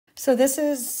So this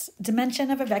is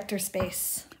dimension of a vector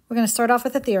space. We're going to start off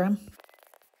with a theorem.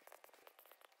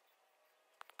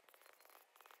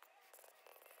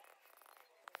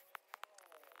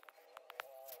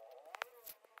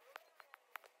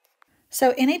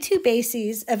 So any two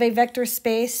bases of a vector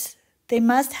space, they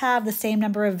must have the same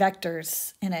number of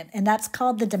vectors in it, and that's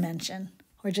called the dimension,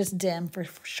 or just dim for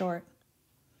short.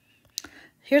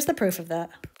 Here's the proof of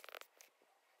that.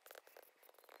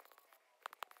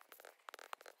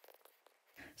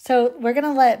 So we're going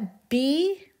to let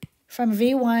B from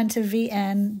V1 to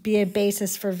Vn be a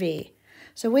basis for V.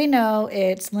 So we know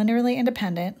it's linearly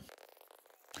independent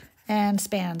and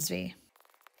spans V.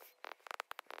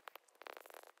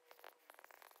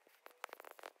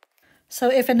 So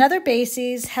if another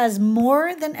basis has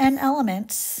more than n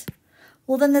elements,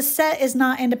 well, then the set is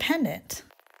not independent,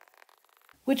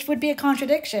 which would be a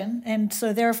contradiction, and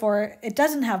so therefore it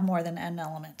doesn't have more than n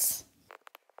elements.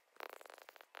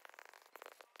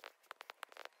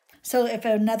 So if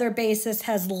another basis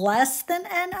has less than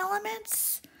n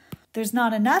elements, there's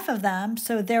not enough of them,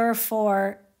 so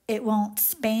therefore it won't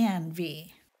span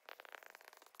V,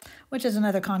 which is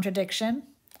another contradiction.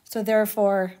 So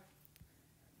therefore,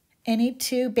 any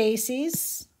two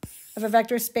bases of a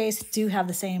vector space do have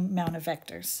the same amount of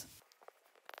vectors.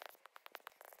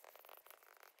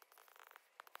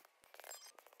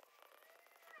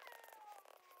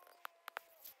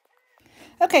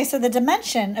 Okay, so the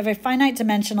dimension of a finite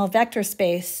dimensional vector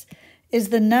space is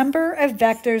the number of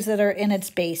vectors that are in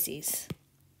its bases.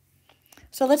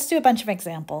 So let's do a bunch of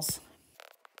examples.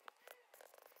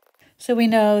 So we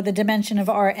know the dimension of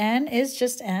Rn is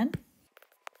just n.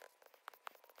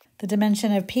 The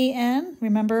dimension of Pn,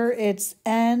 remember it's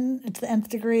n, it's the nth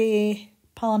degree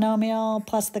polynomial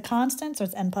plus the constant, so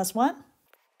it's n plus 1.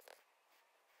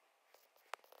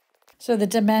 So the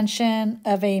dimension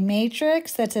of a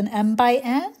matrix, that's an m by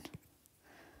n.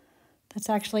 That's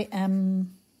actually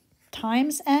m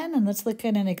times n, and let's look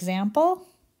at an example.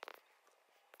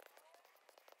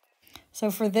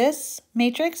 So for this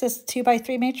matrix, this 2 by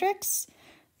 3 matrix,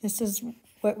 this is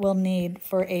what we'll need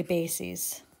for a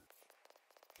basis.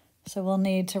 So we'll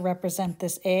need to represent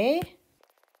this A,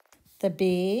 the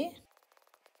B.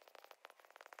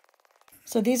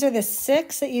 So these are the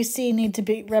 6 that you see need to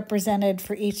be represented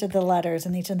for each of the letters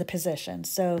in each of the positions.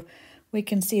 So we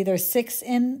can see there's 6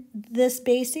 in this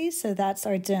basis, so that's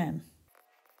our dim.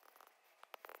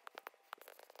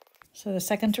 So the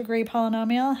second degree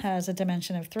polynomial has a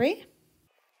dimension of 3.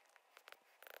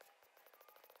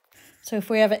 So if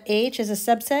we have an H as a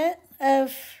subset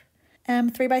of M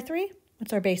 3 by 3,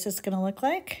 what's our basis going to look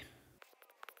like?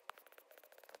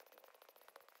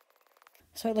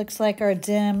 So it looks like our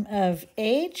dim of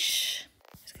H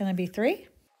is going to be 3.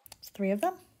 It's 3 of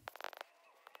them.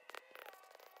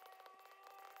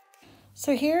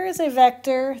 So here is a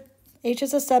vector. H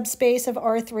is a subspace of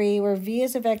R3, where V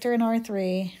is a vector in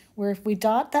R3, where if we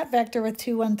dot that vector with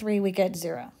 2, 1, 3, we get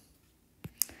 0.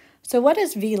 So what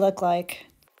does V look like?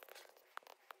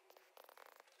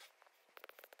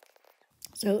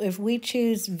 So if we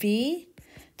choose V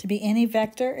to be any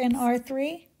vector in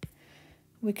R3,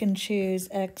 we can choose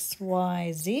X,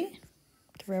 Y, Z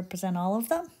to represent all of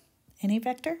them, any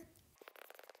vector.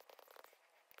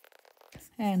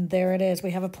 And there it is, we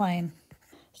have a plane.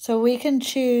 So we can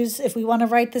choose, if we want to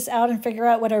write this out and figure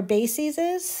out what our basis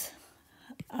is,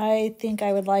 I think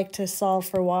I would like to solve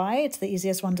for Y. It's the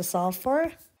easiest one to solve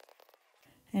for.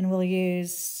 And we'll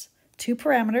use 2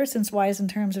 parameters since Y is in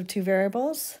terms of 2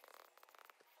 variables.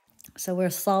 So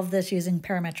we'll solve this using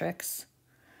parametrics.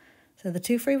 So the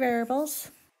 2 free variables.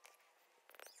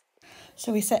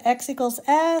 So we set x equals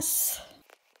s.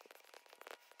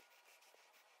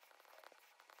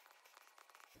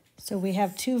 So we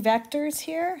have 2 vectors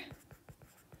here.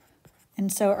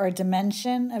 And so our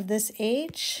dimension of this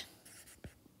H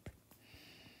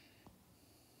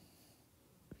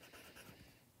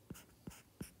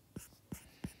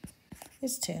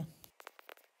is 2.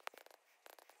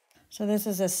 So this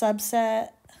is a subset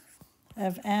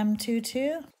of M2,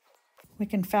 2. We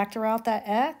can factor out that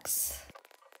x,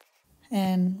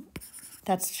 and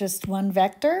that's just one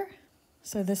vector.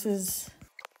 So this is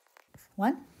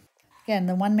 1. Again,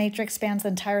 the one matrix spans the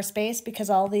entire space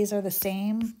because all these are the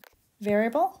same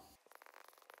variable.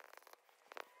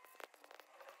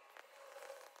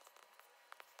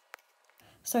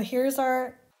 So here's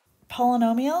our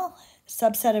polynomial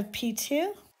subset of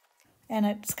P2, and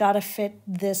it's got to fit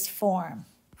this form.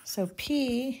 So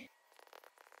P,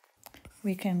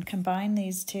 we can combine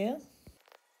these two.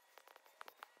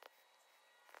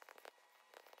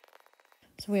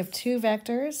 So we have 2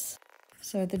 vectors.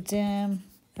 So the dim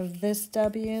of this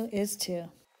W is 2.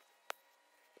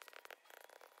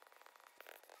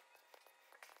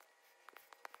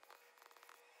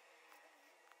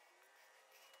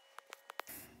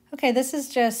 Okay, this is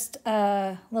just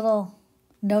a little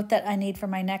note that I need for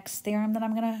my next theorem that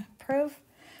I'm going to prove.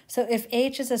 So if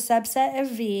H is a subset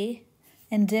of V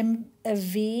and dim of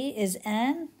V is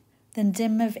N, then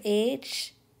dim of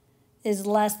H is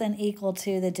less than equal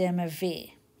to the dim of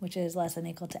V, which is less than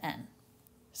equal to N.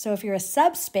 So if you're a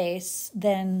subspace,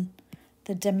 then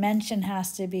the dimension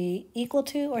has to be equal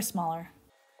to or smaller.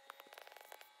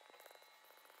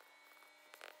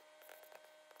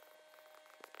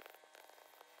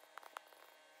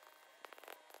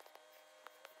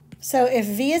 So if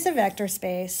V is a vector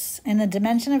space and the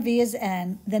dimension of V is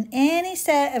n, then any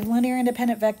set of linear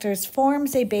independent vectors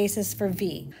forms a basis for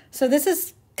V. So this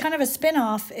is kind of a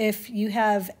spin-off. If you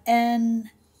have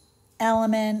n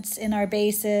elements in our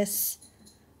basis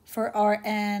for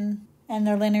Rn and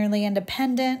they're linearly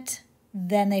independent,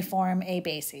 then they form a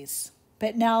basis.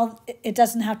 But now it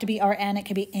doesn't have to be Rn, it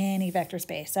could be any vector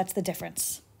space. That's the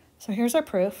difference. So here's our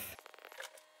proof.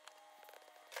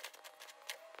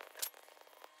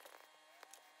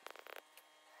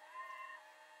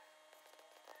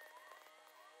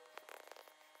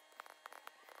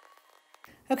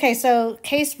 Okay, so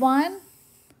case one,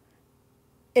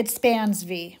 it spans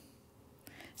V.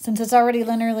 Since it's already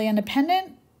linearly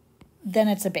independent, then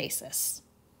it's a basis.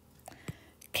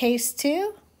 Case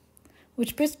two,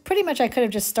 which pretty much I could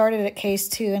have just started at case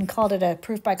two and called it a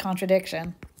proof by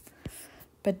contradiction.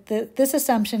 But this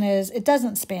assumption is it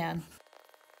doesn't span.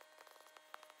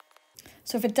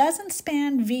 So if it doesn't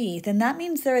span V, then that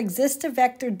means there exists a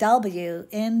vector W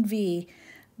in V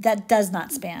that does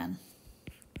not span.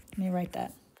 Let me write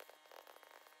that.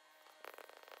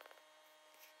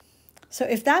 So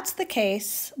if that's the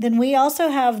case, then we also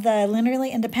have the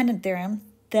linearly independent theorem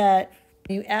that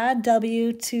you add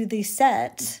W to the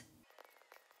set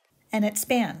and it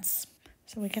spans.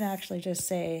 So we can actually just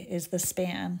say is the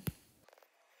span.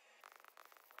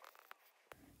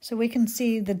 So we can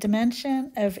see the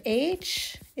dimension of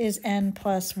H is n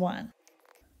plus 1.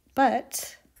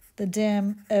 But the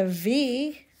dim of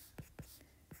V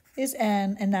is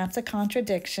n, and that's a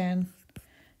contradiction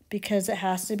because it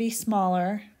has to be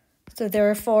smaller. So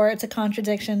therefore, it's a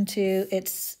contradiction to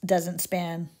it doesn't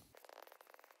span.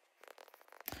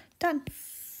 Done.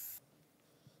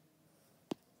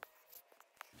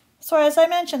 So as I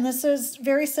mentioned, this is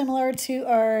very similar to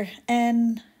our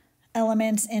n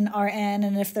elements in Rn,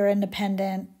 and if they're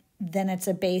independent, then it's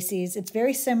a basis. It's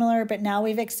very similar, but now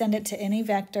we've extended it to any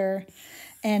vector.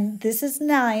 And this is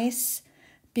nice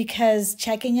because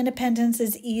checking independence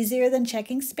is easier than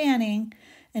checking spanning.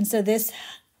 And so this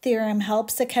theorem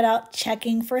helps to cut out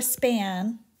checking for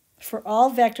span for all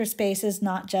vector spaces,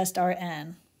 not just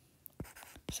Rn.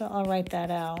 So I'll write that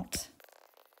out.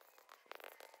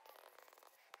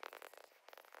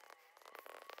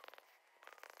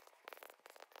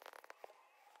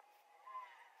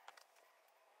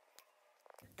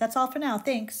 That's all for now.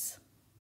 Thanks.